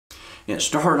And it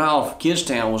started off,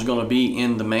 Kidstown was going to be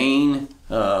in the main,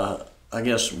 I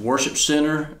guess, worship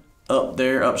center up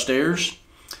there upstairs.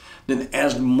 Then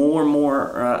as more and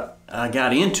more I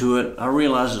got into it, I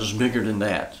realized it was bigger than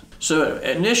that. So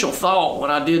initial thought when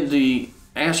I did the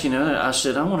asking, I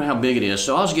said, I wonder how big it is.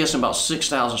 So I was guessing about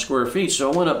 6,000 square feet.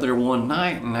 So I went up there one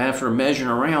night, and after measuring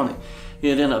around,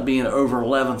 it ended up being over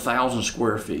 11,000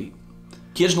 square feet.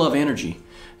 Kids love energy.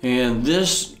 And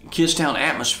this Kidstown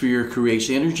atmosphere creates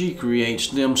energy, creates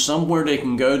them somewhere they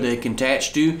can go, they can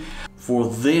attach to, for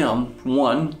them,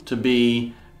 one, to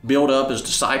be built up as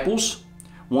disciples.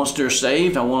 Once they're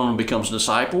saved, I want them to become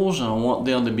disciples, and I want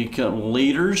them to become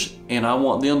leaders, and I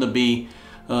want them to be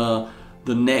the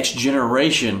next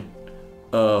generation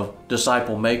of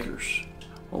disciple makers.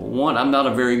 One, I'm not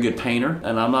a very good painter,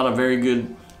 and I'm not a very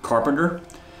good carpenter,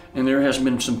 and there has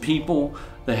been some people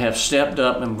that have stepped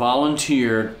up and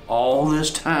volunteered all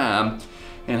this time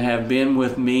and have been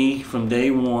with me from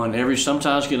day one.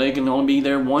 Sometimes they can only be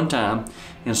there one time,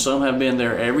 and some have been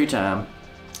there every time.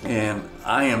 And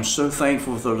I am so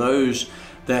thankful for those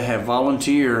that have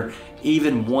volunteered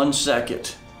even 1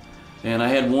 second. And I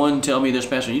had one tell me this,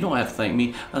 Pastor, you don't have to thank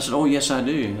me. I said, oh yes I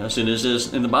do. I said,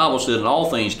 and the Bible said, in all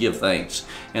things give thanks.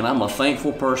 And I'm a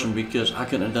thankful person because I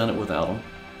couldn't have done it without them.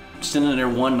 Sitting there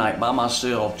one night by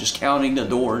myself, just counting the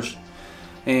doors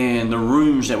and the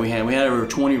rooms that we had. We had over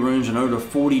 20 rooms and over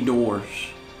 40 doors.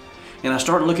 And I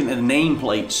started looking at the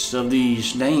nameplates of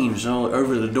these names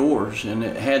over the doors, and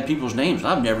it had people's names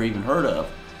I've never even heard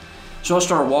of. So I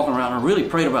started walking around and I really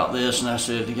prayed about this, and I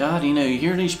said, God,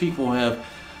 here these people have,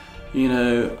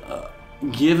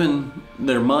 given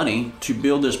their money to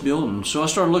build this building. So I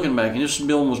started looking back, and this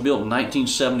building was built in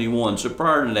 1971. So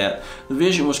prior to that, the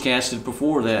vision was casted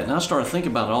before that, and I started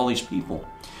thinking about all these people.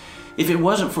 If it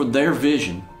wasn't for their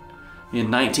vision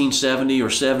in 1970 or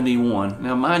 71,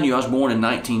 now mind you, I was born in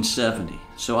 1970,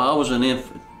 so I was an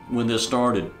infant when this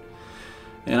started.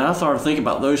 And I started thinking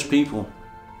about those people,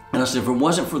 and I said, if it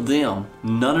wasn't for them,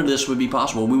 none of this would be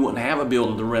possible. We wouldn't have a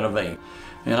building to renovate.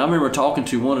 And I remember talking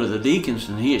to one of the deacons,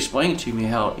 and he explained to me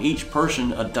how each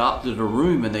person adopted a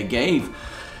room and they gave.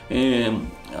 And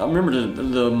I remember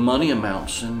the money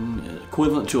amounts, and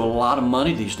equivalent to a lot of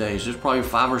money these days. There's probably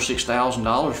 $5,000 or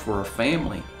 $6,000 for a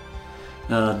family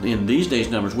in these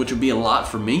days numbers, which would be a lot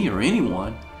for me or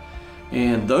anyone.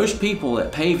 And those people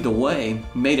that paved the way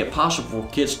made it possible for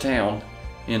Kidstown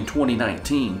in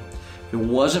 2019. If it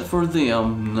wasn't for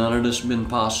them, none of this would have been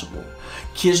possible.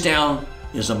 Kidstown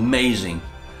is amazing.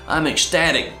 I'm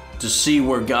ecstatic to see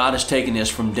where God has taken this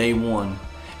from day one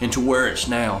and to where it's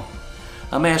now.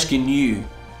 I'm asking you,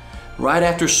 right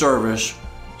after service,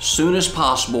 soon as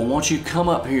possible, won't you come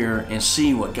up here and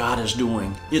see what God is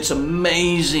doing? It's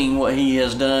amazing what He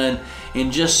has done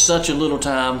in just such a little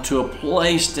time to a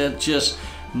place that just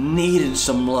needed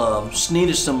some love,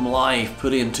 needed some life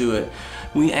put into it.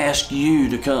 We ask you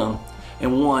to come.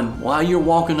 And one, while you're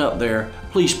walking up there,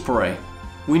 please pray.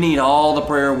 We need all the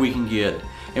prayer we can get.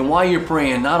 And while you're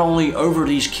praying, not only over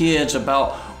these kids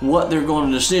about what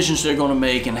decisions they're going to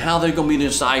make and how they're going to be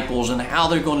disciples and how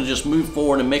they're going to just move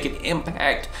forward and make an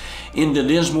impact in the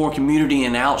Dinsmore community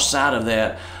and outside of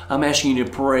that, I'm asking you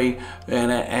to pray and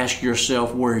ask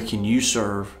yourself, where can you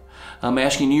serve? I'm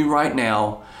asking you right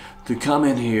now to come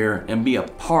in here and be a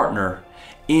partner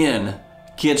in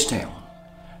Kidstown.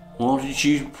 Why don't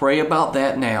you pray about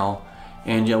that now,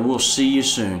 and we'll see you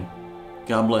soon.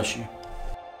 God bless you.